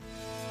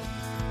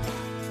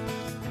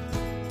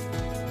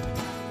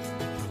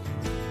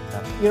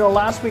You know,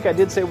 last week I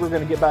did say we were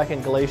going to get back in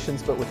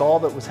Galatians, but with all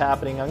that was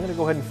happening, I'm going to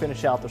go ahead and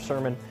finish out the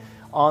Sermon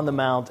on the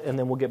Mount, and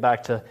then we'll get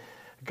back to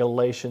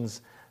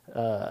Galatians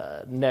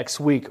next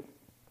week.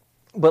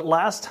 But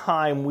last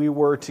time we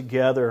were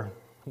together,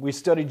 we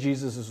studied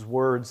Jesus'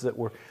 words that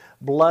were,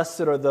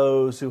 "Blessed are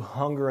those who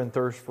hunger and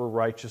thirst for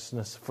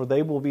righteousness, for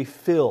they will be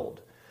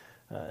filled."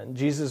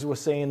 Jesus was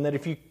saying that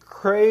if you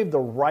crave the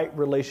right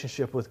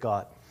relationship with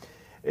God,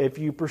 if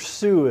you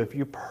pursue, if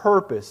you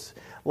purpose,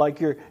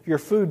 like your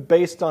food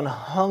based on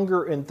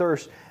hunger and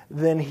thirst,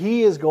 then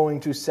He is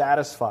going to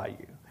satisfy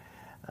you.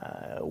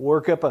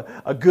 Work up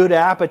a good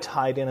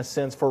appetite, in a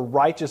sense, for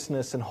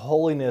righteousness and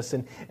holiness,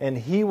 and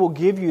He will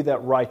give you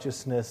that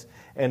righteousness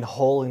and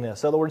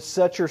holiness. In other words,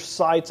 set your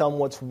sights on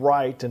what's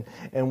right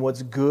and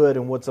what's good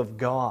and what's of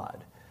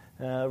God.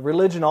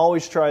 Religion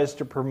always tries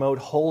to promote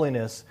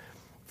holiness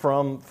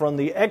from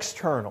the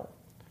external.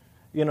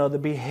 You know, the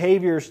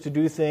behaviors to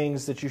do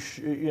things that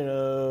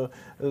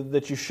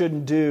that you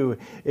shouldn't do.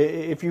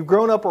 If you've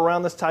grown up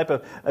around this type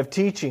of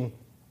teaching,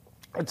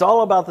 it's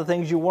all about the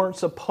things you weren't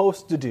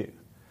supposed to do.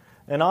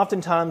 And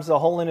oftentimes the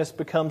holiness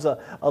becomes a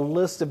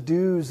list of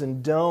do's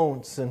and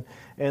don'ts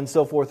and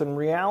so forth. In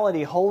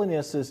reality,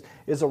 holiness is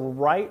a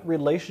right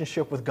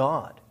relationship with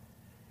God.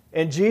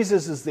 And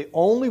Jesus is the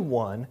only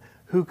one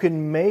who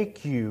can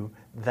make you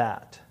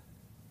that.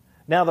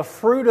 Now, the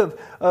fruit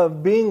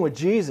of being with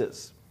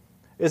Jesus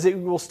is that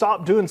you will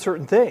stop doing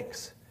certain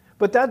things.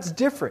 But that's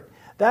different.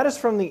 That is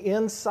from the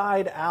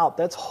inside out.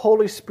 That's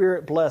Holy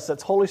Spirit blessed.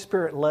 That's Holy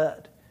Spirit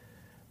led.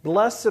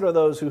 Blessed are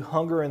those who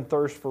hunger and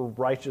thirst for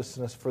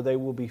righteousness, for they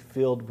will be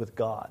filled with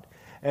God.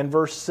 And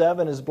verse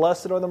 7 is,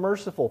 "Blessed are the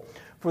merciful,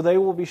 for they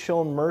will be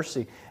shown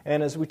mercy."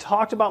 And as we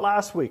talked about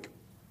last week,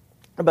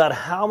 about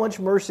how much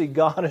mercy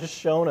God has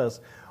shown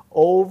us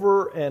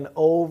over and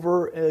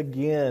over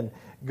again,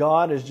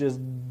 God has just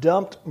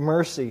dumped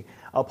mercy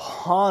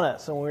upon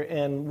us.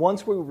 And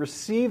once we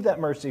receive that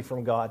mercy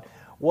from God,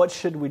 what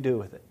should we do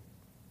with it?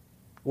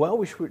 Well,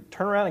 we should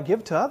turn around and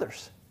give it to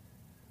others.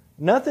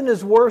 Nothing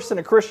is worse than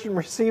a Christian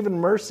receiving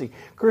mercy,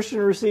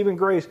 Christian receiving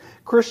grace,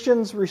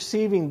 Christians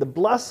receiving the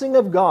blessing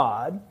of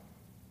God,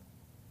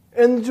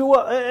 and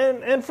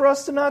for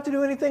us to not to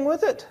do anything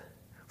with it.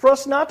 For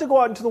us not to go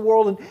out into the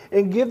world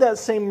and give that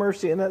same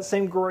mercy and that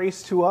same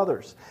grace to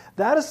others.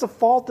 That is the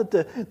fault that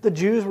the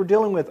Jews were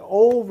dealing with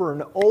over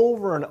and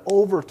over and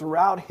over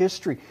throughout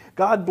history.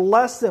 God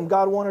blessed them.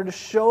 God wanted to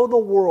show the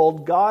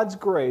world God's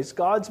grace,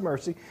 God's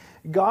mercy,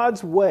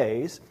 God's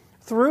ways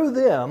through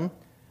them.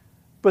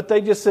 But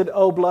they just said,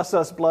 "Oh, bless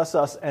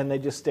us," and they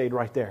just stayed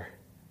right there.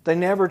 They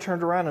never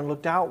turned around and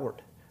looked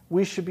outward.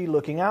 We should be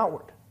looking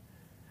outward.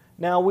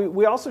 Now,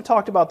 we also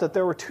talked about that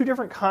there were two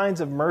different kinds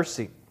of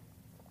mercy.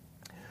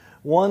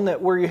 One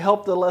where you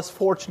help the less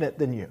fortunate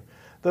than you.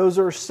 Those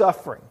are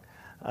suffering.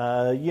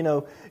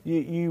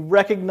 You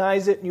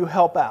recognize it and you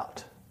help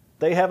out.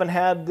 They haven't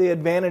had the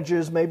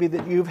advantages maybe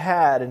that you've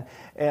had,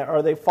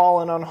 or they've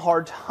fallen on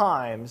hard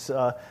times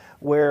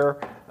where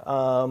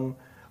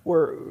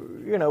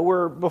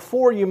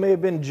before you may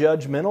have been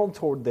judgmental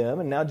toward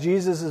them, and now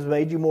Jesus has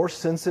made you more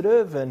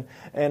sensitive,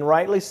 and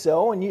rightly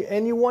so, and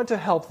you want to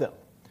help them.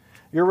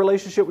 Your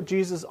relationship with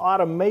Jesus ought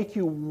to make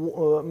you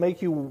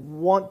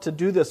want to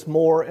do this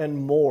more and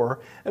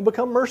more and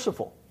become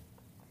merciful.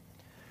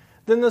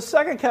 Then the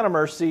second kind of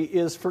mercy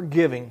is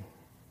forgiving.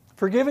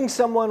 Forgiving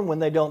someone when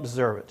they don't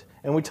deserve it.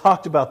 And we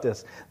talked about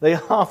this. They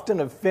often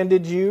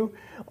offended you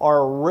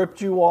or ripped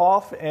you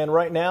off, and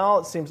right now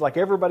it seems like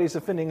everybody's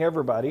offending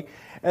everybody.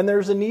 And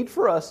there's a need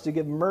for us to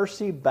give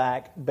mercy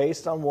back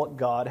based on what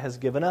God has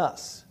given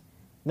us.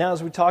 Now,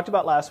 as we talked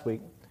about last week,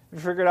 we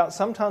figured out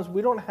sometimes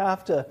we don't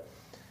have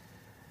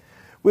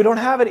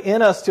it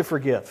in us to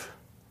forgive.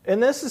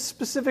 And this is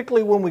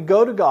specifically when we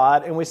go to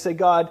God and we say,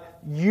 "God,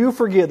 you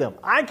forgive them.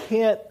 I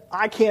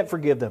can't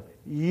forgive them.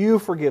 You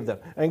forgive them."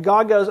 And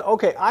God goes,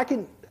 "Okay, I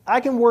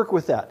can work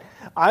with that.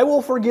 I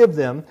will forgive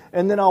them,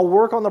 and then I'll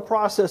work on the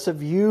process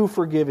of you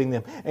forgiving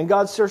them." And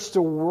God starts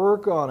to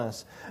work on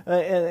us.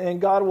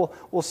 And God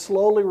will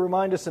slowly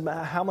remind us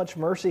about how much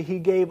mercy He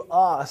gave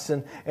us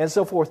and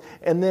so forth.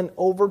 And then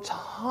over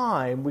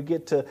time, we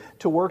get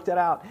to work that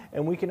out,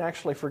 and we can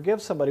actually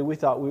forgive somebody we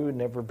thought we would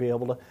never be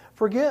able to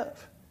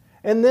forgive.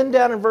 And then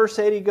down in verse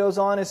 8, He goes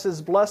on, it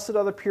says, "Blessed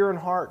are the pure in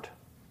heart,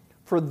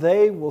 for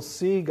they will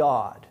see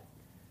God."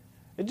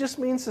 It just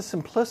means the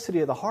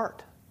simplicity of the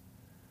heart.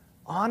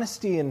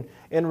 Honesty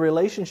in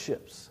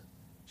relationships.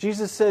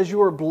 Jesus says you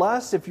are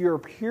blessed if you're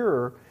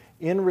pure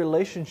in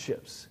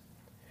relationships.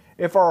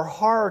 If our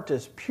heart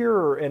is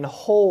pure and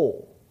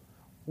whole,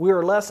 we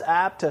are less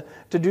apt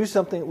to do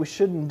something that we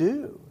shouldn't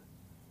do.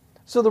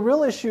 So the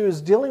real issue is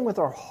dealing with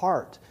our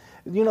heart.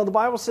 You know, the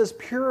Bible says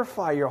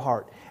purify your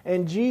heart.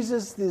 And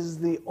Jesus is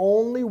the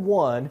only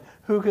one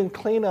who can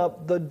clean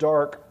up the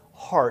dark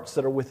hearts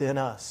that are within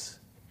us.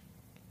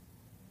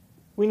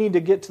 We need to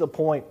get to the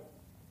point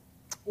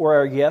where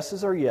our yes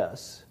is our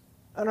yes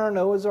and our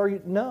no is our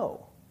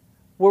no.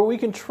 Where we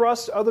can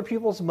trust other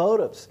people's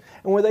motives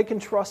and where they can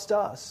trust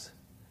us.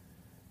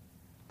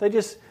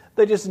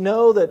 They just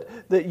know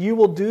that you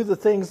will do the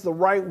things the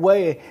right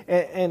way.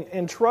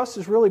 And trust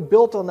is really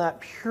built on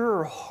that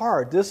pure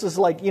heart. This is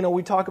like,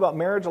 we talk about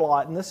marriage a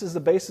lot, and this is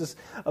the basis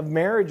of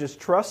marriage, is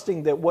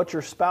trusting that what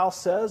your spouse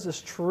says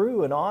is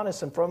true and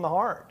honest and from the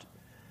heart.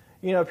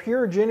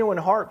 Pure, genuine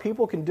heart,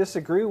 people can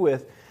disagree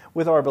with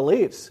our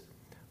beliefs.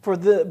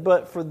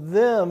 But for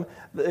them,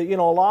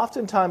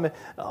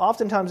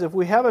 oftentimes if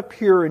we have a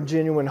pure and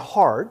genuine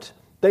heart,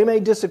 they may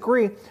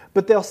disagree,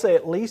 but they'll say,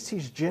 at least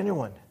he's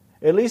genuine.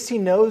 At least he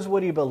knows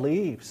what he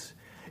believes.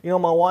 My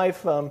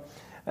wife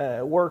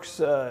works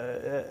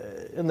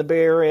in the Bay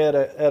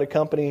Area at a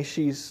company.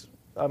 She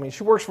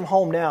works from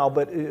home now,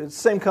 but it's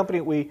the same company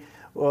we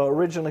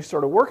originally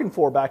started working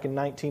for back in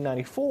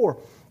 1994.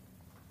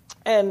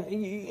 And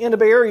in the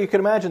Bay Area, you can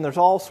imagine there's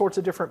all sorts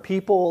of different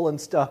people and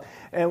stuff.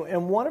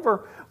 And one of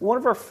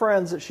her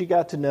friends that she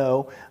got to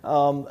know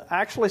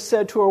actually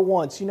said to her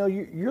once,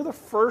 you're the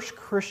first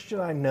Christian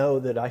I know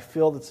that I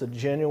feel that's a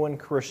genuine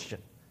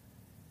Christian.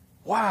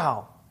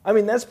 Wow.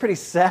 That's pretty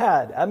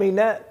sad.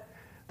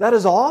 That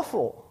is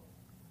awful.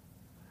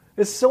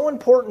 It's so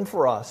important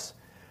for us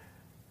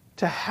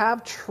to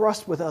have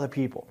trust with other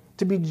people,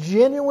 to be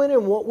genuine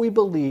in what we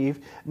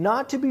believe,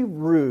 not to be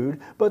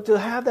rude, but to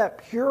have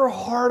that pure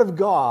heart of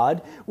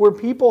God where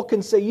people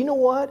can say, you know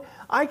what,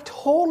 I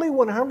totally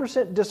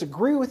 100%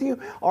 disagree with you,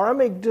 or I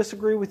may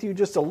disagree with you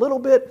just a little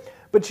bit,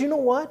 but you know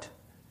what?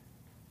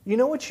 You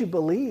know what you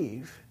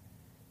believe.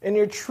 And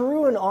you're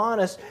true and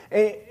honest,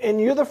 and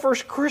you're the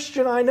first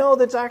Christian I know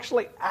that's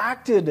actually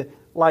acted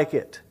like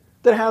it,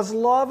 that has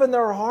love in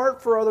their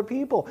heart for other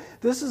people.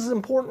 This is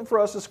important for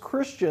us as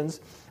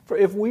Christians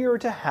if we are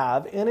to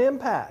have an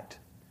impact.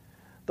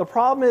 The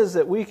problem is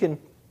that we can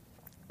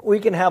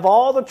have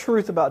all the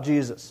truth about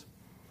Jesus,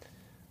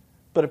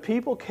 but if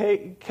people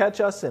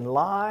catch us in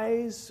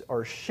lies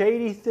or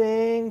shady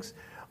things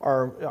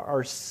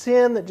or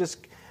sin that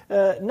just...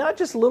 not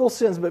just little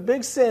sins, but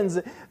big sins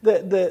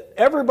that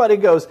everybody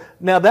goes,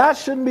 now that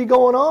shouldn't be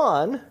going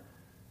on.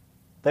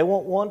 They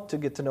won't want to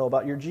get to know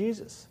about your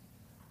Jesus.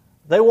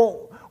 They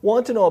won't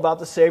want to know about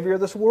the Savior of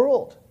this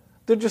world.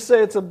 They'll just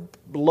say it's a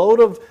load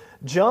of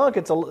junk.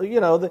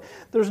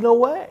 There's no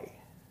way.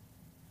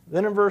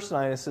 Then in verse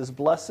 9 it says,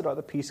 blessed are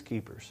the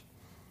peacekeepers,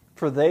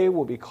 for they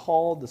will be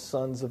called the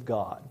sons of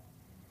God.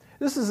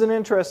 This is an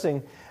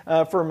interesting,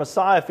 for a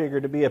Messiah figure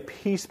to be a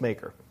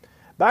peacemaker.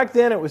 Back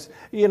then it was,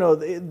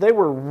 they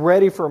were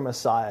ready for a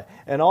Messiah.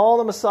 And all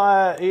the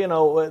Messiah,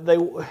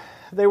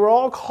 they were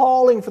all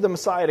calling for the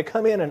Messiah to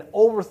come in and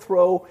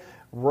overthrow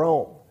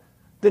Rome.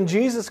 Then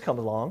Jesus comes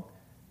along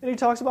and he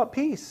talks about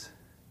peace.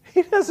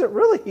 He doesn't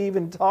really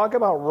even talk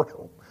about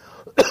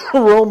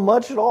Rome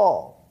much at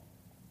all.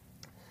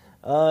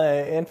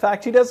 In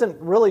fact, he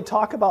doesn't really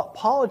talk about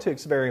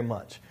politics very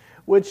much,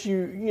 which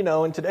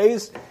in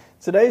today's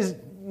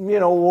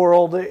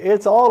world,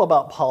 it's all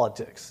about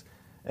politics.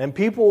 And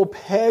people will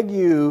peg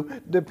you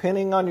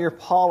depending on your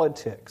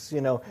politics,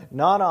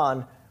 not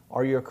on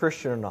are you a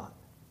Christian or not.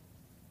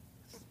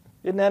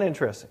 Isn't that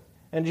interesting?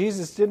 And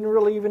Jesus didn't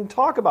really even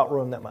talk about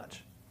Rome that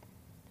much.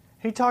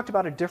 He talked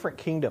about a different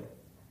kingdom,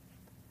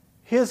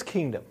 his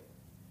kingdom.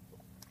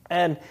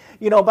 And,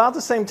 about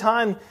the same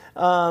time,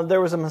 there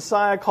was a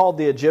Messiah called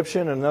the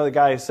Egyptian. Another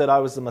guy said I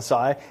was the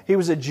Messiah. He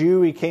was a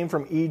Jew. He came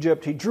from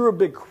Egypt. He drew a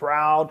big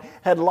crowd,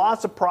 had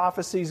lots of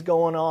prophecies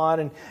going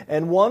on.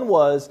 And one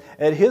was,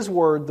 at his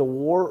word, the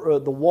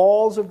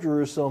walls of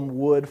Jerusalem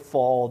would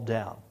fall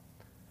down.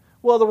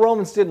 Well, the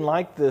Romans didn't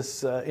like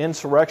this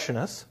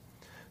insurrectionist.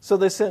 So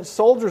they sent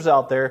soldiers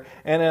out there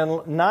and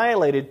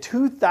annihilated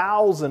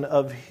 2,000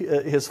 of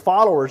his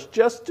followers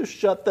just to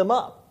shut them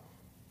up.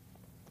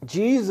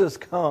 Jesus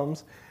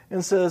comes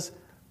and says,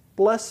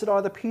 blessed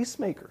are the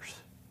peacemakers.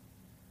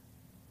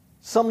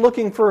 Some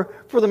looking for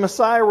the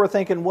Messiah were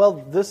thinking, well,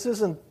 this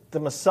isn't the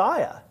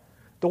Messiah.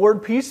 The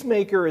word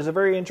peacemaker is a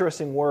very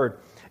interesting word.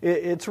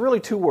 It's really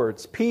two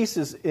words. Peace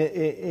is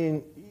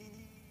in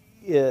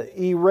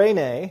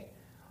Irene.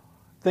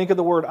 Think of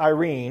the word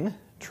Irene,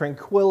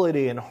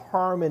 tranquility and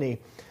harmony.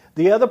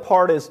 The other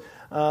part is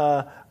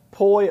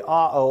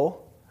poiao,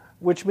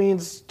 which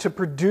means to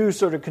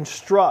produce or to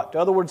construct. In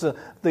other words,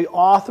 the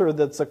author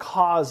that's a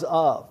cause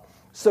of.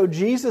 So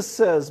Jesus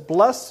says,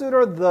 blessed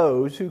are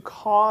those who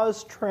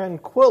cause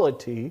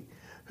tranquility,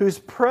 whose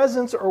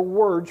presence or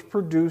words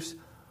produce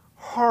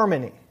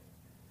harmony.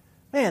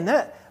 Man,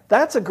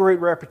 that's a great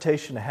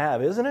reputation to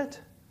have, isn't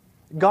it?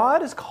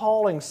 God is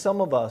calling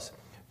some of us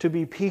to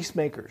be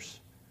peacemakers.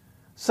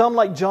 Some,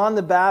 like John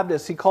the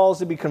Baptist, he calls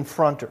to be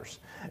confronters,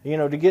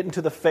 to get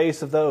into the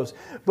face of those.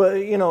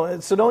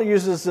 But, so don't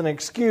use this as an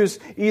excuse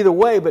either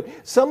way. But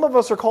some of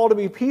us are called to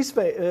be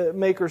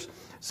peacemakers.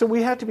 So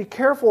we have to be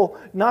careful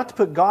not to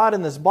put God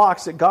in this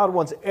box that God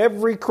wants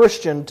every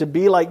Christian to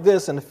be like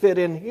this and fit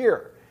in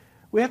here.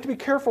 We have to be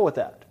careful with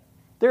that.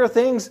 There are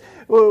things,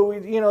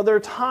 there are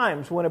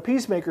times when a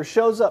peacemaker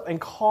shows up and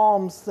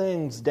calms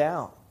things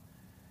down.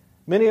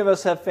 Many of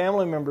us have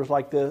family members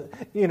like this,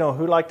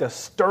 who like to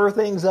stir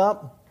things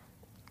up.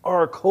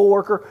 Or a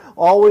coworker,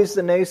 always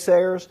the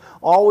naysayers,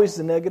 always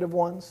the negative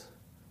ones.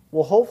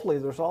 Well, hopefully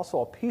there's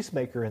also a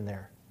peacemaker in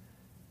there.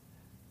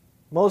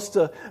 Most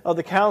of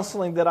the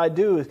counseling that I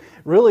do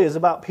really is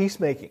about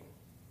peacemaking.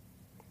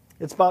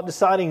 It's about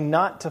deciding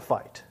not to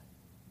fight.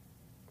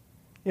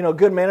 You know, a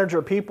good manager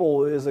of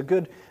people is a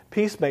good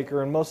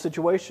peacemaker in most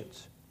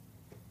situations.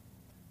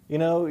 You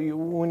know,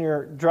 when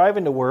you're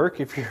driving to work,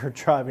 if you're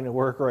driving to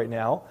work right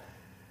now,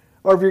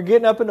 or if you're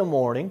getting up in the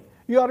morning,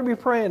 you ought to be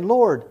praying,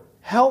 Lord,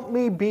 help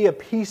me be a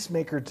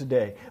peacemaker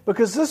today.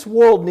 Because this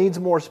world needs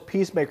more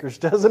peacemakers,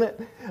 doesn't it?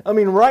 I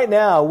mean, right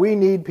now, we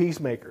need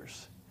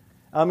peacemakers.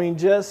 I mean,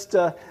 just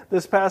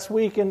this past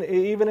week, and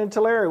even in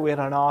Tulare, we had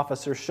an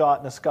officer shot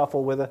in a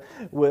scuffle with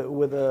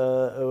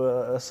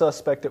a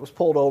suspect that was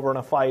pulled over in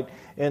a fight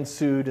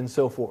ensued and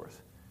so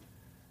forth.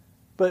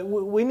 But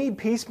we need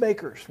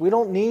peacemakers. We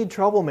don't need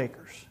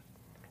troublemakers.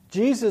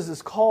 Jesus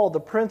is called the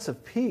Prince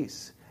of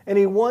Peace, and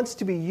He wants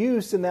to be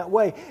used in that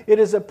way. It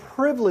is a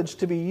privilege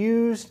to be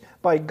used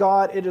by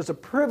God. It is a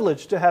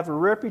privilege to have a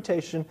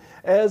reputation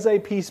as a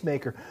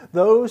peacemaker.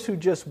 Those who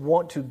just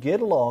want to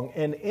get along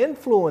and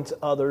influence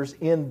others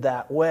in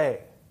that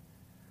way.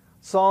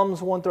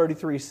 Psalms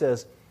 133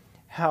 says,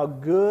 "How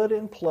good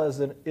and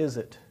pleasant is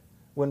it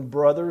when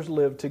brothers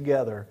live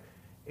together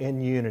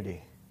in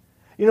unity."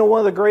 You know, one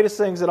of the greatest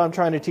things that I'm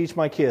trying to teach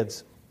my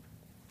kids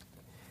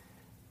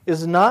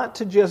is not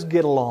to just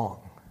get along.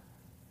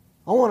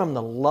 I want them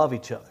to love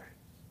each other,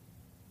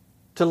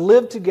 to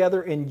live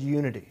together in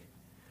unity.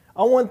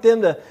 I want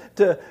them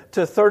to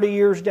 30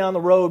 years down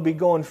the road be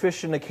going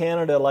fishing to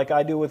Canada like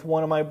I do with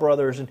one of my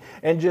brothers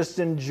and just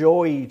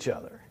enjoy each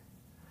other.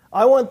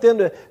 I want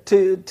them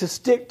to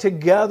stick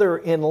together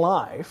in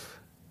life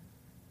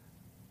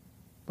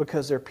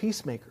because they're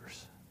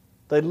peacemakers.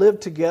 They live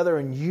together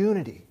in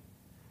unity.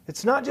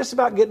 It's not just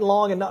about getting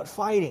along and not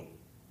fighting.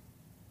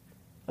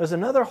 There's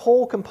another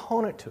whole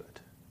component to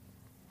it.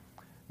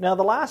 Now,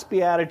 the last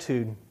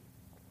beatitude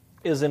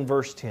is in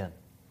verse 10.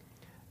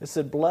 It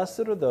said,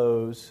 "Blessed are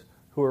those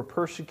who are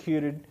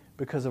persecuted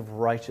because of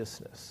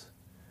righteousness,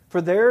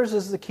 for theirs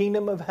is the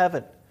kingdom of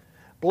heaven.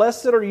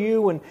 Blessed are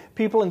you when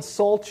people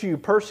insult you,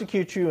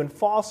 persecute you, and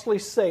falsely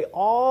say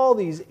all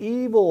these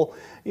evil,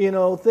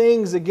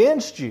 things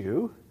against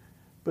you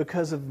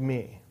because of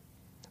me.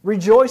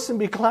 Rejoice and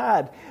be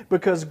glad,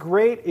 because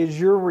great is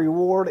your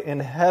reward in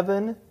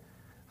heaven.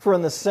 For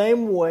in the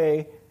same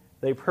way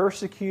they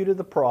persecuted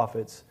the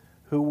prophets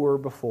who were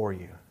before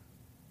you."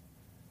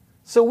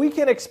 So we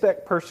can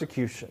expect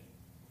persecution,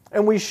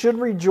 and we should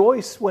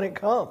rejoice when it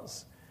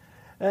comes.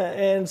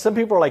 And some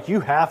people are like, "You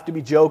have to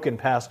be joking,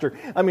 Pastor."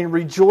 I mean,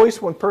 rejoice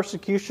when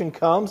persecution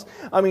comes.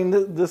 I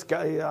mean, this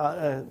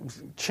guy,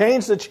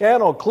 change the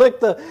channel, click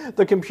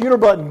the computer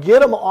button,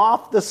 get them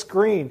off the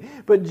screen.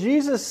 But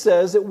Jesus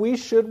says that we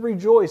should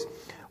rejoice.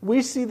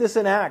 We see this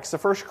in Acts. The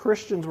first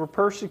Christians were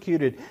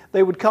persecuted.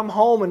 They would come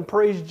home and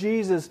praise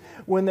Jesus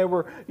when they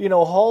were,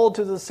 hauled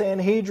to the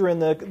Sanhedrin,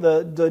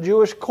 the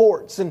Jewish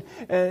courts.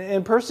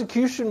 And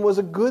persecution was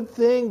a good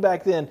thing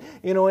back then.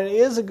 It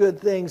is a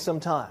good thing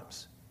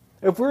sometimes.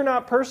 If we're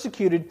not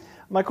persecuted,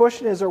 my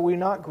question is, are we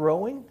not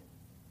growing?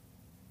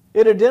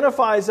 It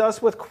identifies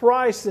us with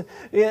Christ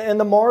and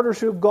the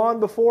martyrs who have gone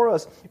before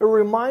us. It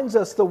reminds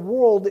us the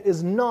world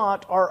is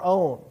not our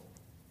own.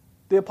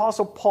 The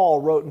Apostle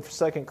Paul wrote in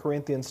 2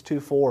 Corinthians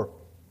 2:4,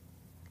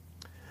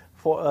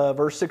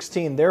 verse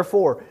 16,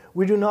 "Therefore,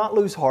 we do not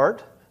lose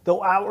heart,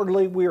 though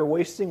outwardly we are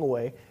wasting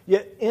away,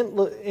 yet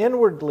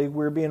inwardly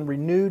we are being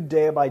renewed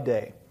day by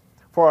day.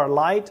 For our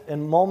light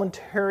and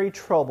momentary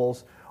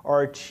troubles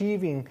are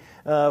achieving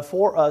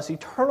for us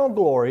eternal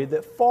glory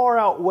that far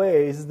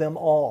outweighs them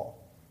all."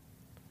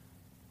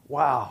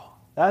 Wow,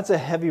 that's a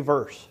heavy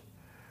verse.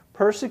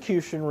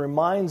 Persecution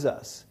reminds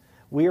us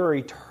we are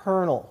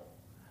eternal.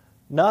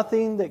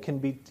 Nothing that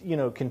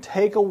can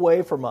take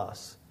away from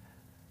us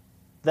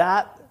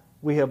that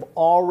we have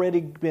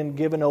already been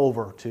given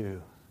over to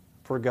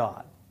for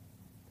God.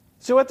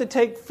 So we have to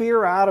take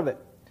fear out of it.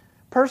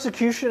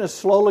 Persecution is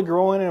slowly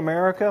growing in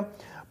America,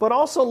 but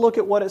also look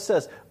at what it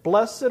says.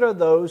 Blessed are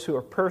those who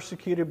are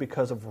persecuted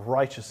because of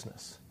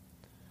righteousness.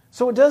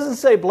 So it doesn't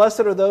say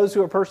blessed are those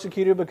who are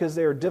persecuted because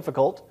they are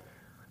difficult,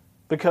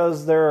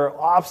 because they're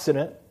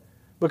obstinate,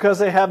 because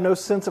they have no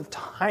sense of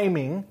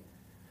timing,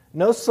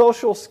 no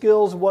social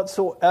skills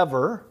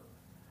whatsoever,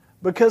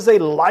 because they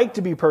like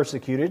to be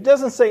persecuted. It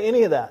doesn't say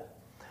any of that.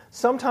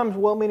 Sometimes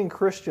well-meaning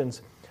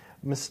Christians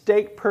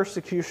mistake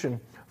persecution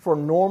for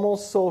normal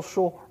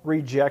social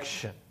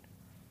rejection.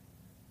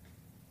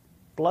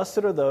 Blessed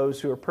are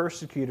those who are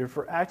persecuted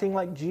for acting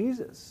like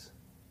Jesus,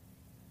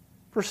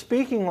 for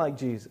speaking like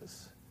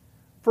Jesus,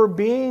 for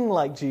being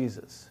like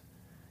Jesus.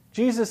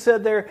 Jesus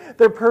said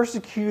they're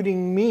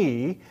persecuting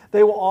me.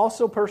 They will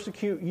also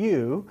persecute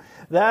you.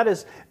 That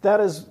is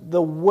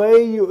the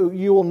way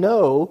you will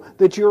know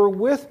that you're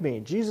with me.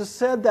 Jesus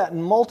said that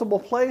in multiple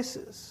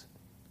places.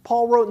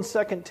 Paul wrote in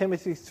 2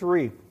 Timothy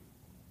 3,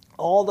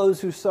 "All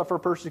those who suffer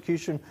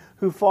persecution,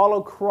 who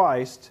follow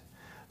Christ,"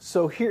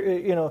 so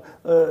here,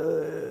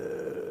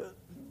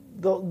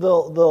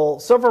 they'll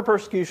suffer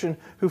persecution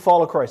who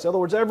follow Christ. In other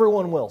words,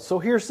 everyone will. So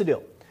here's the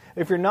deal.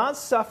 if you're not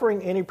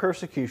suffering any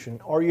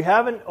persecution, or you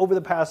haven't over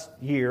the past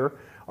year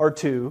or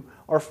 2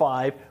 or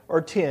 5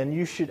 or 10,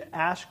 you should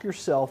ask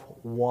yourself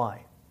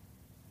why.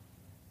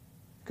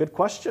 Good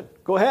question.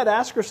 Go ahead,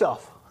 ask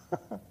yourself.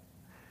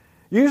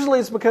 Usually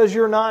it's because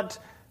you're not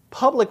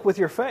public with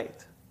your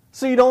faith.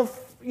 So you don't,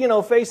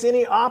 face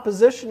any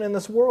opposition in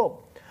this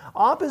world.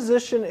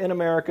 Opposition in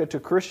America to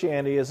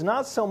Christianity is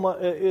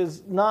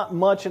not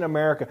much in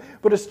America,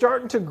 but it's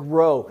starting to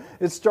grow.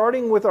 It's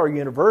starting with our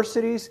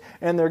universities,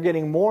 and they're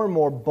getting more and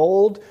more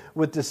bold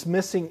with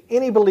dismissing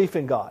any belief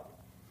in God.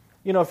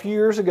 A few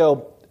years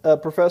ago, a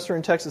professor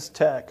in Texas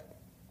Tech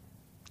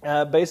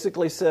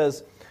basically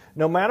says,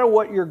 no matter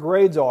what your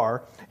grades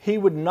are, he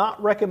would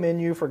not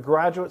recommend you for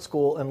graduate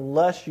school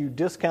unless you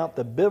discount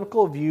the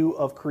biblical view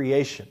of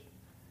creation.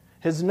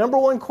 His number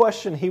one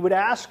question he would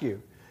ask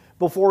you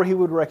before he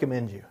would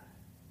recommend you.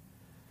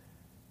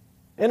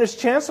 And his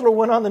chancellor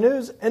went on the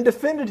news and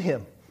defended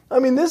him.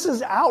 This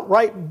is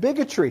outright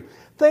bigotry.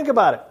 Think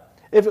about it.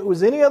 If it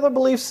was any other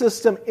belief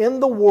system in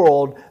the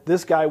world,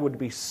 this guy would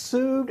be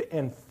sued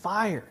and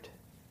fired.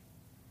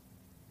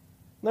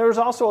 There was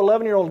also an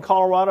 11-year-old in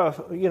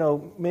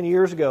Colorado, many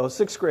years ago, a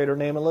 6th grader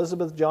named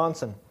Elizabeth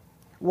Johnson,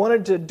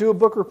 wanted to do a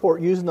book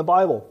report using the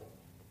Bible.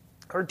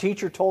 Her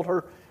teacher told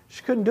her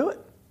she couldn't do it.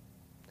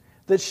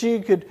 That she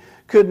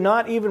could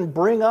not even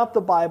bring up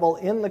the Bible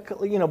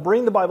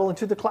bring the Bible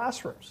into the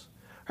classrooms.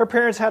 Her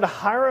parents had to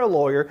hire a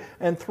lawyer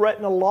and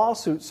threaten a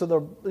lawsuit so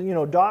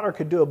the daughter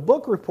could do a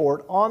book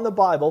report on the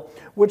Bible,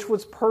 which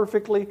was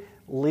perfectly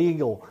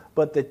legal,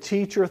 but the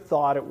teacher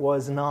thought it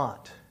was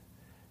not.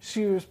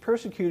 She was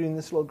persecuting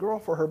this little girl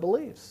for her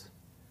beliefs.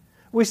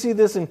 We see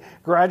this in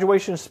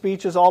graduation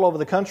speeches all over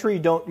the country.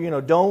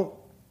 Don't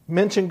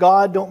mention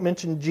God, don't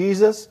mention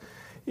Jesus.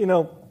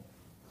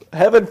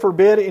 Heaven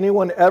forbid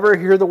anyone ever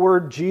hear the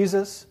word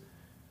Jesus.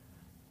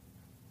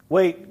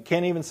 Wait,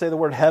 can't even say the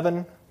word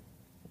heaven.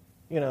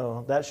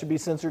 That should be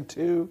censored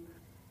too.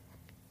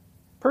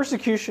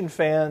 Persecution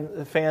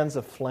fans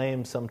of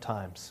flame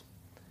sometimes.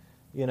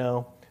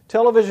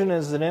 Television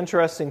is an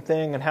interesting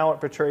thing in how it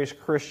portrays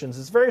Christians.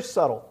 It's very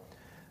subtle.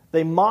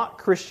 They mock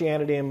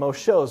Christianity in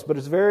most shows, but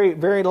it's very,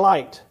 very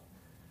light.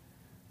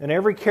 And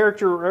every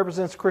character who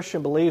represents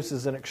Christian beliefs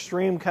is an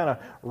extreme kind of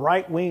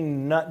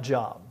right-wing nut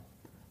job.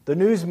 The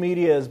news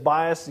media is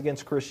biased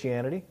against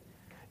Christianity.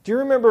 Do you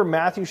remember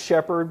Matthew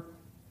Shepard,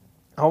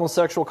 a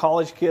homosexual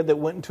college kid that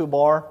went into a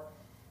bar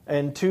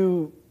and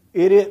 2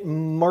 idiot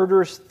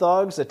murderous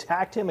thugs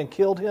attacked him and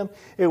killed him?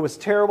 It was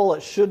terrible.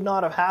 It should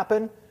not have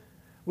happened.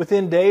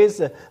 Within days,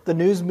 the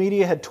news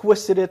media had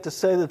twisted it to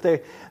say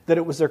that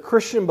it was their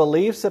Christian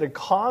beliefs that had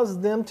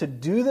caused them to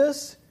do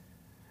this,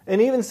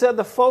 and even said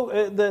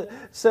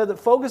that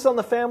Focus on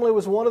the Family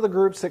was one of the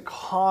groups that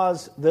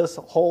caused this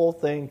whole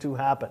thing to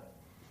happen.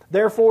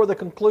 Therefore, the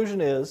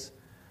conclusion is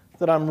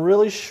that I'm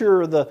really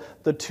sure the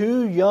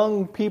 2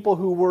 young people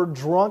who were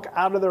drunk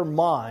out of their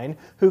mind,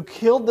 who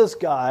killed this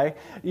guy,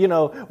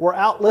 were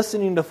out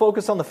listening to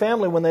Focus on the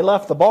Family when they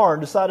left the bar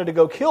and decided to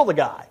go kill the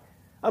guy.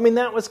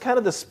 That was kind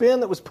of the spin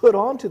that was put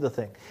onto the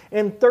thing.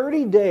 In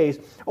 30 days,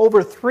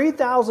 over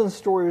 3,000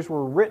 stories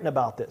were written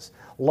about this.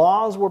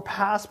 Laws were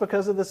passed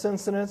because of this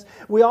incident.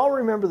 We all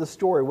remember the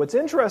story. What's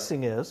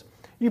interesting is,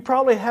 you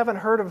probably haven't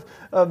heard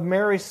of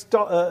Mary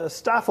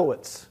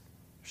Stafowitz.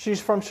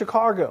 She's from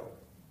Chicago.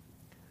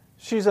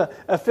 She's a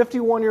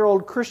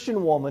 51-year-old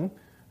Christian woman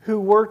who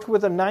worked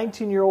with a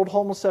 19-year-old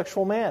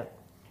homosexual man.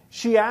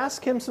 She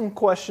asked him some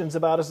questions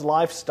about his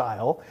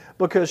lifestyle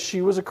because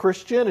she was a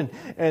Christian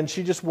and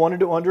she just wanted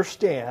to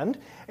understand.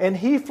 And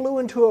he flew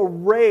into a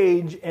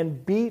rage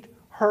and beat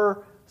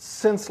her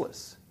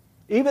senseless.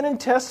 Even in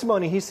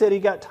testimony, he said he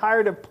got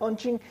tired of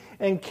punching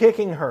and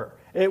kicking her.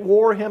 It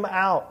wore him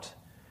out.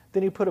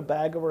 Then he put a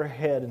bag over her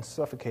head and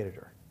suffocated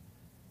her.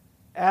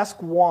 Ask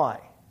why.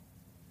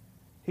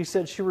 He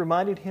said she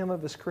reminded him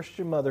of his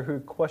Christian mother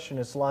who questioned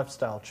his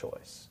lifestyle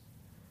choice.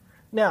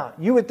 Now,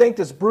 you would think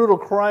this brutal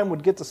crime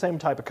would get the same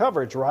type of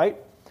coverage, right?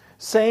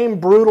 Same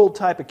brutal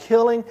type of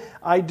killing.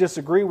 I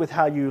disagree with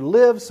how you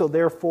live, so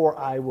therefore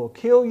I will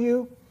kill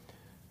you.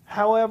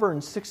 However,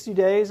 in 60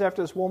 days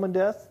after this woman's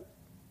death,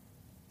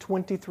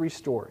 23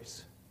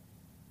 stories.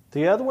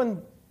 The other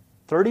one,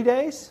 30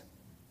 days,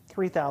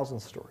 3,000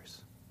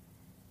 stories.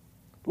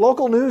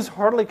 Local news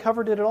hardly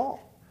covered it at all.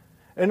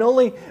 And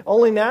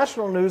only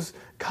national news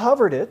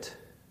covered it.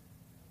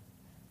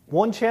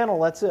 One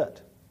channel, that's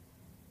it.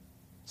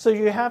 So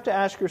you have to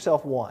ask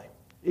yourself why.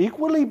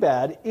 Equally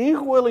bad,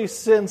 equally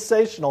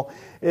sensational.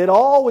 It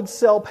all would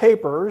sell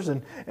papers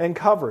and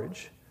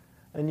coverage.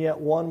 And yet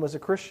one was a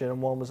Christian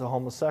and one was a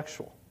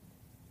homosexual.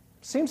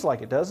 Seems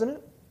like it, doesn't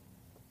it?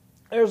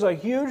 There's a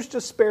huge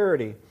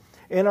disparity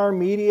in our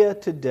media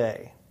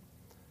today.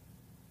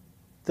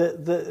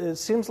 It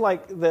seems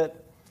like the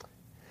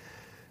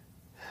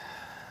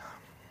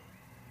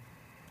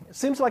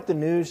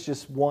news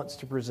just wants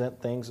to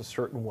present things a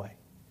certain way.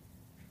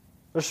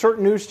 There's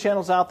certain news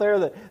channels out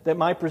there that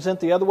might present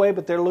the other way,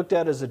 but they're looked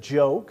at as a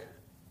joke.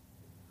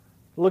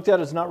 Looked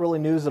at as not really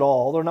news at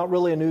all. They're not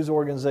really a news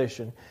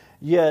organization.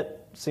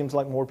 Yet, seems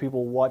like more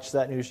people watch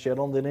that news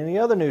channel than any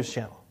other news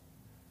channel.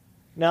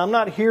 Now, I'm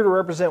not here to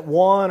represent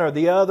one or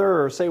the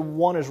other or say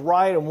one is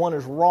right and one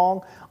is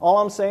wrong. All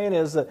I'm saying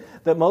is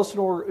that most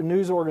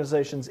news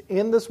organizations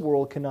in this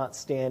world cannot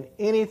stand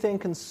anything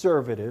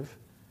conservative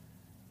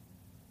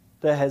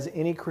that has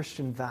any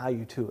Christian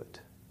value to it.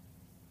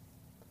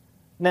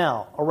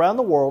 Now, around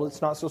the world,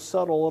 it's not so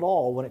subtle at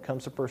all when it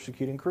comes to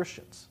persecuting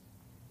Christians.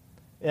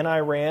 In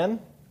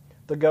Iran,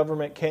 the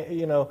government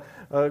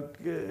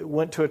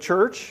went to a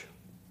church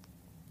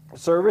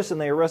service and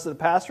they arrested the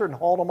pastor and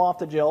hauled him off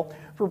to jail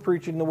for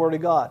preaching the Word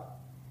of God.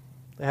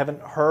 They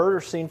haven't heard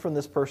or seen from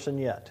this person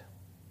yet.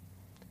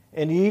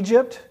 In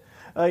Egypt,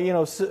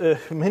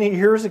 many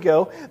years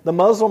ago, the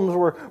Muslims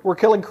were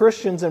killing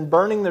Christians and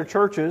burning their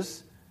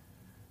churches.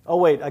 Oh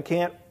wait, I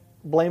can't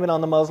blame it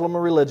on the Muslim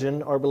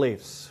religion or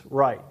beliefs.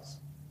 Right.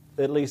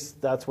 At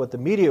least that's what the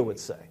media would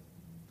say.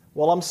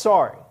 Well, I'm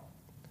sorry.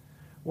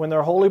 When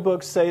their holy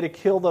books say to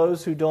kill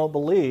those who don't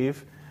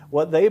believe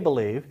what they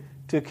believe,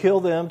 to kill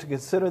them, to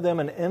consider them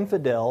an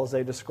infidel, as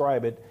they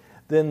describe it,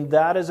 then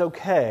that is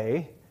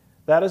okay.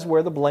 That is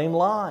where the blame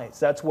lies.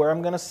 That's where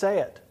I'm going to say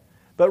it.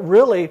 But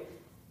really,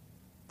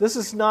 this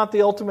is not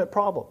the ultimate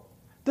problem.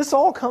 This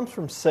all comes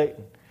from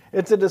Satan.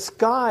 It's a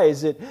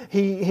disguise.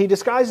 He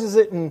disguises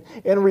it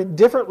in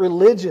different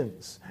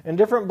religions and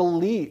different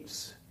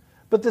beliefs.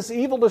 But this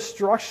evil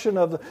destruction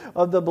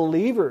of the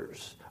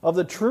believers, of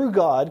the true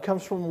God,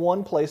 comes from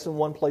one place and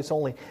one place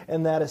only,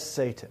 and that is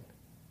Satan.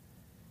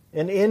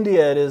 In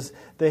India, it is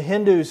the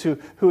Hindus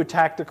who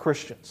attack the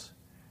Christians.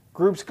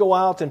 Groups go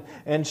out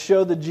and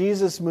show the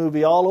Jesus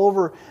movie all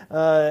over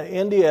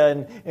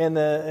India, and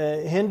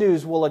the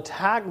Hindus will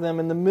attack them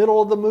in the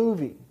middle of the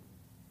movie.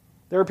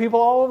 There are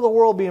people all over the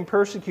world being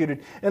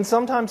persecuted and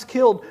sometimes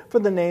killed for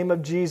the name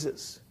of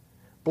Jesus.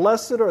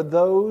 Blessed are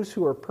those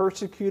who are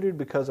persecuted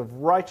because of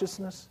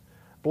righteousness.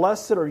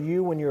 Blessed are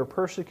you when you are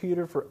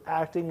persecuted for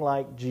acting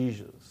like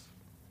Jesus.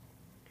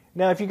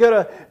 Now, if you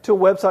go to a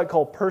website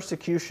called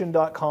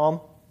persecution.com,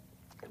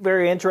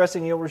 very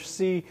interesting, you'll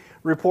see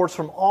reports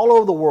from all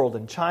over the world.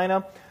 In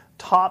China,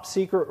 top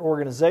secret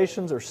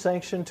organizations are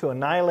sanctioned to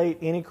annihilate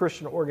any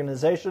Christian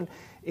organization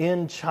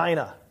in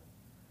China.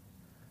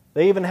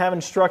 They even have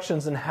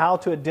instructions on how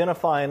to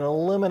identify and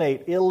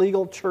eliminate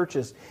illegal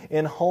churches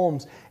in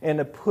homes and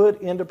to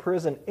put into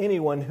prison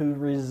anyone who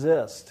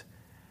resists.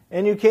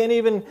 And you can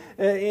even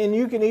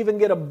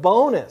get a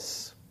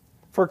bonus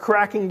for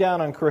cracking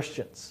down on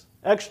Christians.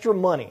 Extra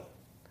money.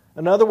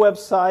 Another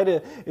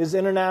website is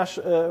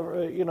international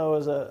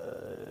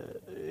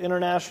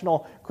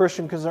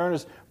Christian concern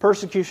is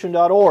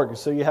persecution.org.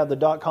 So you have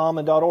the .com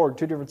and .org,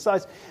 two different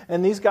sites.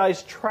 And these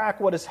guys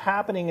track what is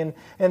happening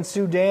in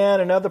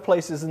Sudan and other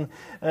places. And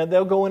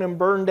they'll go in and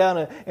burn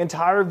down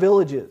entire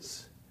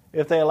villages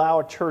if they allow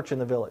a church in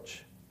the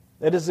village.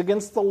 It is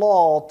against the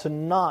law to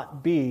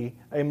not be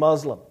a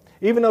Muslim.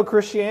 Even though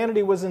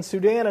Christianity was in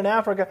Sudan and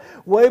Africa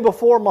way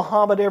before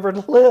Muhammad ever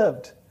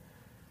lived.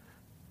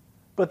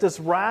 But this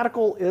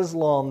radical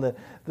Islam that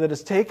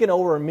has taken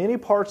over many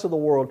parts of the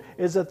world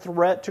is a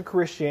threat to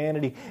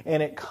Christianity,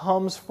 and it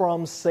comes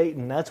from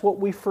Satan. That's what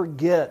we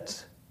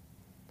forget.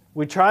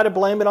 We try to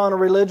blame it on a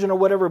religion or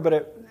whatever, but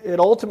it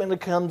ultimately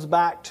comes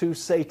back to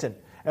Satan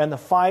and the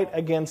fight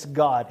against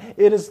God.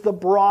 It is the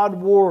broad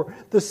war,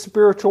 the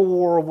spiritual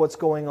war of what's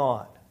going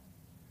on.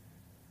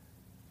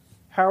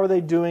 How are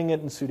they doing it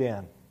in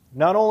Sudan?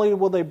 Not only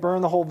will they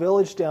burn the whole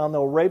village down,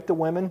 they'll rape the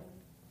women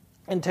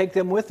and take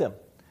them with them.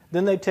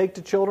 Then they take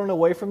the children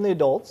away from the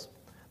adults.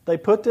 They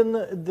put them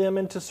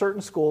into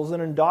certain schools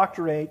and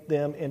indoctrinate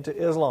them into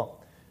Islam.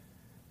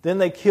 Then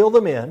they kill the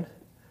men.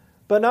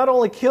 But not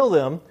only kill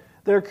them,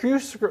 they're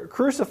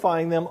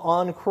crucifying them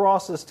on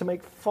crosses to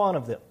make fun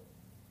of them.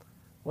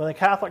 When the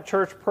Catholic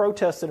Church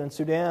protested in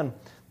Sudan,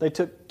 they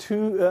took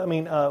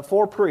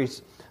 4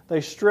 priests.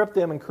 They stripped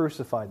them and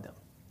crucified them.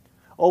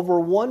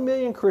 Over 1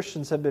 million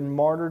Christians have been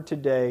martyred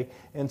today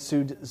in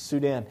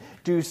Sudan.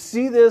 Do you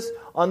see this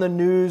on the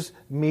news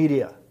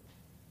media?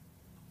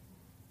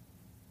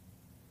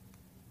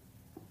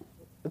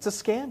 It's a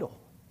scandal.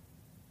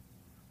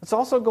 It's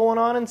also going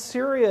on in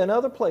Syria and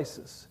other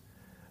places.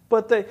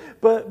 But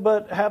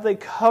have they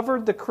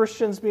covered the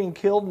Christians being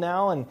killed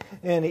now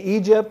in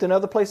Egypt and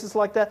other places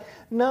like that?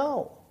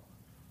 No.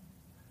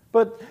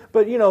 But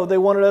they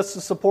wanted us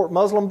to support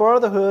Muslim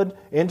Brotherhood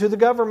into the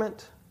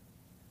government.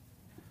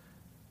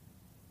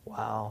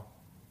 Wow.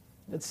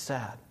 It's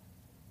sad.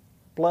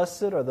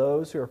 Blessed are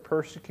those who are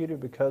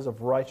persecuted because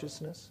of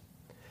righteousness.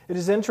 It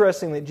is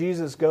interesting that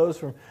Jesus goes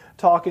from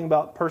talking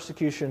about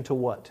persecution to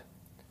what?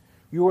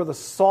 You are the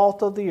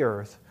salt of the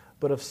earth,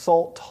 but if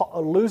salt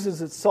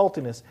loses its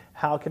saltiness,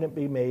 how can it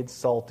be made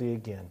salty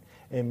again?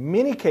 In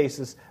many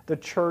cases, the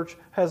church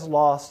has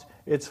lost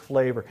its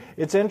flavor.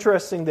 It's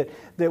interesting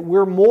that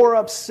we're more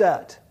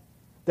upset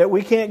that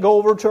we can't go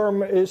over to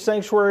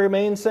our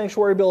main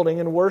sanctuary building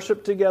and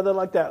worship together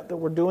like that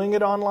we're doing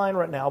it online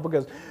right now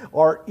because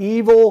our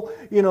evil,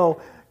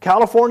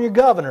 California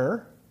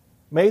governor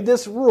made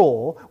this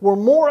rule, we're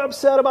more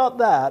upset about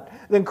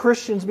that than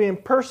Christians being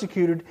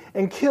persecuted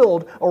and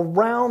killed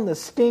around the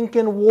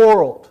stinking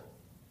world.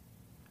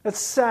 It's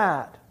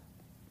sad.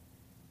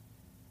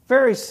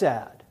 Very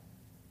sad.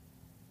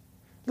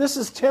 This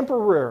is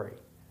temporary.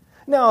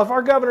 Now, if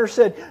our governor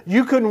said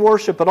you couldn't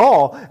worship at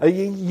all,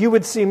 you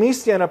would see me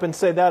stand up and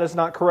say that is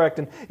not correct,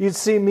 and you'd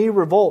see me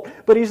revolt.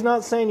 But he's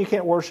not saying you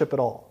can't worship at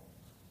all.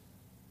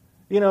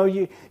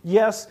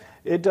 Yes,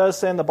 it does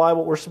say in the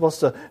Bible we're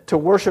supposed to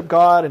worship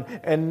God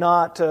and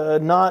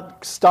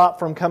not stop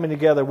from coming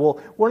together.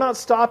 Well, we're not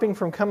stopping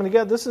from coming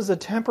together. This is a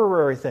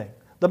temporary thing.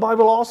 The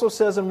Bible also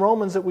says in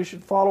Romans that we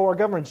should follow our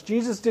governments.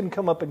 Jesus didn't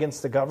come up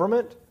against the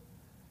government.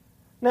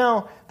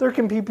 Now, there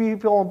can be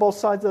people on both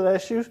sides of the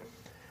issue.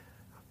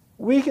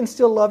 We can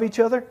still love each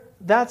other.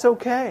 That's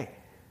okay.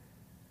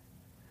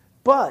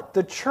 But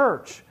the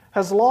church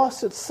has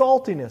lost its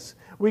saltiness.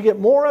 We get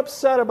more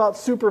upset about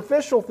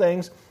superficial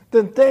things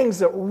than things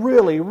that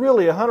really,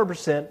 really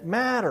 100%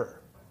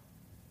 matter.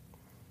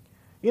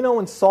 You know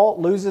when salt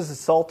loses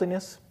its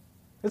saltiness?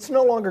 It's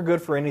no longer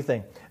good for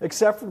anything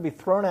except for to be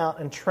thrown out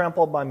and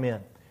trampled by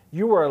men.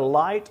 You are a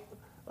light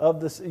of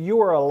this.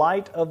 You are a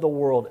light of the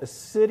world. A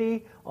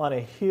city on a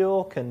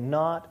hill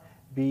cannot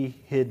be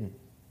hidden.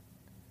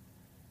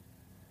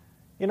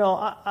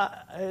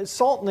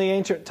 Salt in the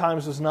ancient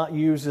times was not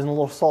used in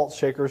little salt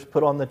shakers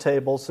put on the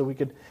table so we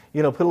could,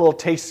 put a little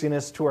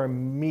tastiness to our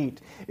meat.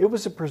 It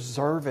was a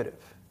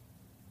preservative.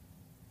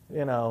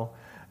 It's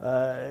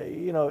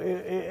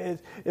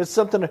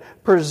something to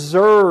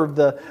preserve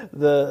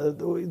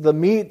the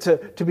meat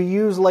to be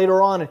used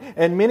later on.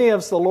 And many of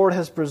us, the Lord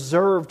has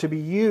preserved to be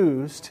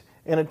used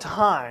in a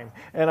time.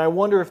 And I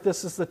wonder if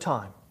this is the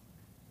time,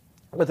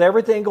 with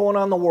everything going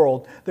on in the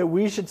world, that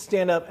we should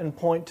stand up and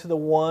point to the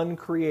one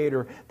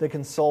Creator that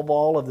can solve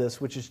all of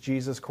this, which is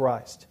Jesus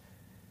Christ.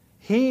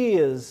 He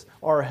is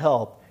our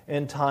help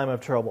in time of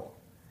trouble.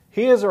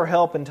 He is our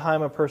help in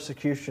time of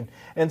persecution.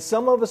 And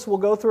some of us will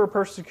go through a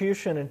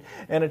persecution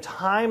and a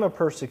time of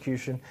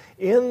persecution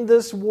in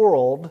this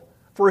world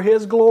for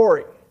His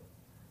glory.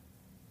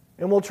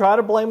 And we'll try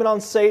to blame it on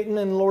Satan,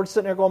 and the Lord's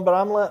sitting there going, but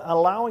I'm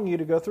allowing you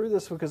to go through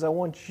this because I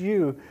want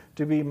you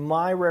to be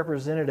my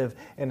representative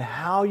in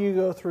how you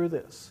go through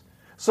this.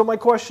 So my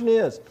question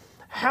is,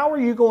 how are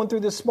you going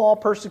through this small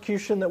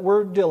persecution that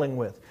we're dealing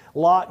with?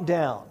 Locked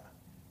down.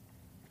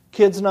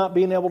 Kids not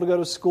being able to go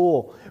to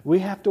school. We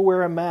have to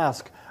wear a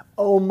mask.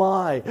 Oh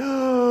my.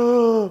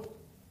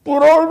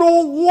 But I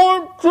don't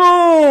want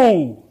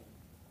to.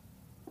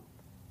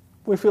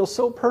 We feel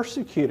so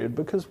persecuted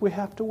because we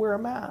have to wear a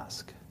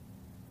mask.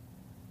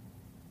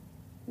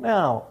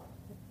 Now,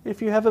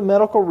 if you have a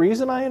medical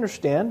reason, I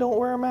understand. Don't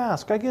wear a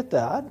mask. I get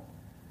that.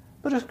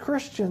 But as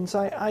Christians,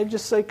 I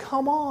just say,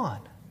 come on.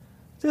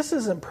 This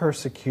isn't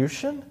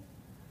persecution.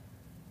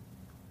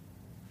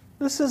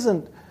 This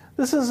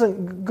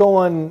isn't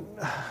going...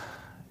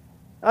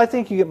 I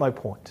think you get my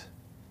point.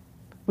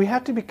 We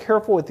have to be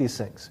careful with these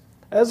things.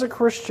 As a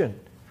Christian,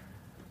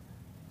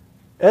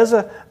 as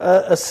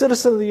a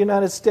citizen of the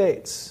United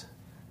States,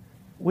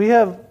 we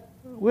have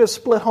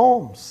split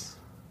homes.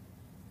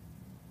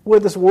 We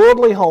have this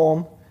worldly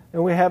home,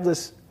 and we have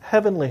this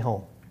heavenly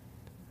home.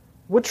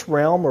 Which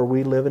realm are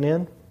we living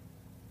in?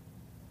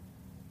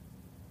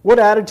 What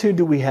attitude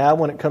do we have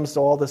when it comes to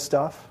all this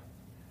stuff?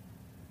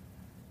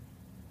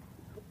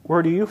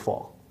 Where do you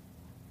fall?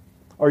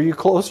 Are you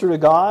closer to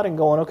God and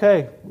going,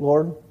 okay,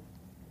 Lord,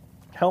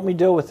 help me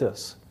deal with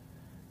this.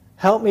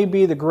 Help me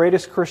be the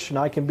greatest Christian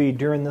I can be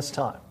during this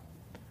time.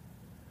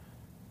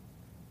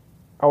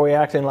 Are we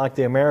acting like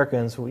the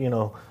Americans,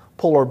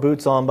 pull our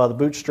boots on by the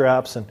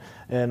bootstraps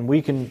and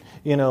we can,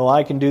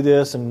 I can do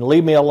this and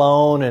leave me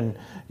alone and,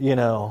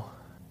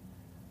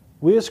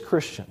 we as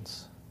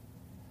Christians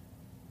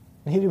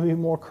need to be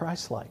more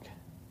Christ-like.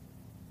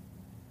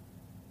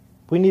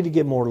 We need to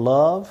get more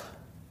love,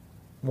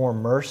 more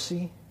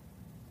mercy,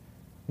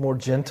 more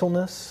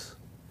gentleness,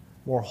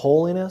 more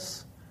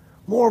holiness,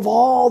 more of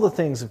all the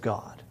things of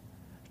God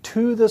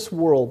to this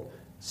world,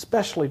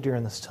 especially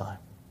during this time.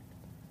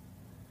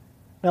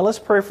 Now let's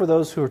pray for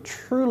those who are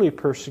truly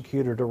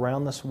persecuted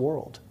around this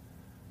world,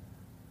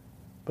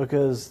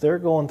 because they're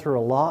going through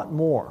a lot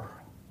more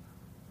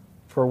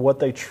for what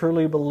they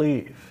truly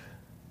believe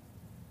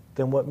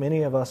than what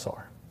many of us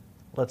are.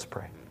 Let's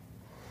pray.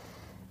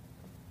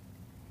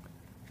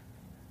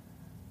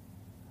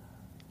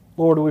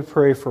 Lord, we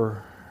pray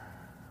for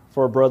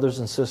our brothers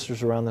and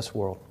sisters around this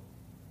world.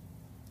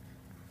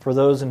 For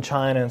those in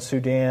China and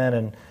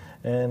Sudan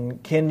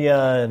and Kenya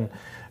and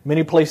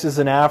many places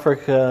in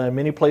Africa and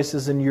many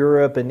places in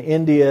Europe and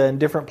India and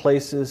different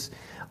places,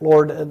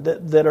 Lord,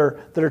 that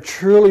are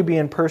truly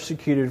being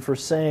persecuted for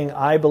saying,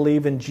 I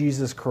believe in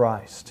Jesus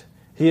Christ.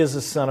 He is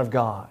the Son of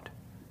God.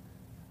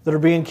 That are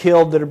being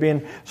killed, that are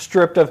being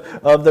stripped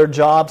of their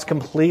jobs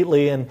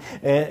completely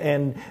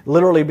and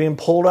literally being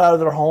pulled out of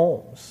their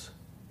homes,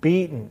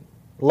 beaten,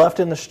 left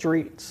in the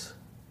streets.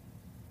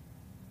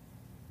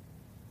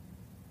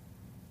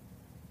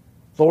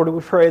 Lord,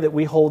 we pray that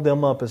we hold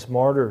them up as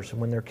martyrs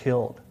when they're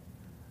killed.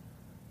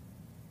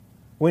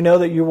 We know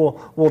that you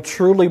will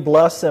truly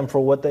bless them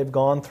for what they've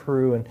gone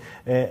through,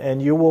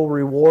 and you will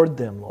reward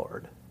them,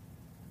 Lord.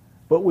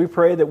 But we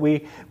pray that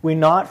we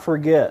not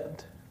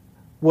forget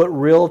what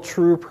real,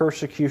 true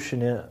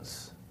persecution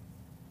is.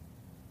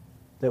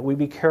 That we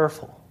be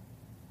careful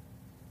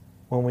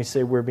when we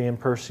say we're being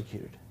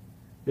persecuted.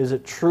 Is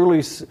it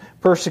truly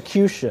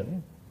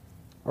persecution,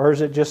 or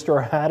is it just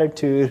our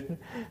attitude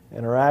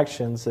and our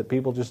actions that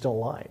people just don't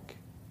like?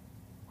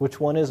 Which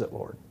one is it,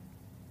 Lord?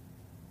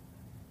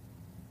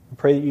 I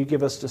pray that you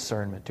give us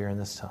discernment during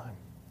this time.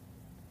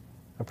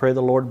 I pray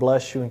the Lord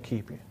bless you and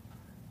keep you.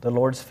 The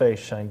Lord's face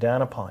shine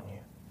down upon you.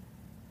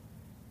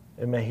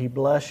 And may He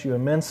bless you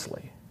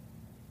immensely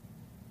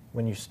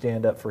when you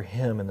stand up for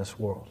Him in this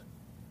world.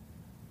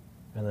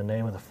 In the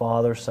name of the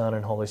Father, Son,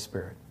 and Holy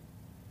Spirit.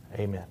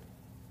 Amen.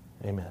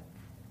 Amen.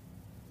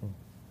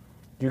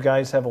 You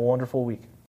guys have a wonderful week.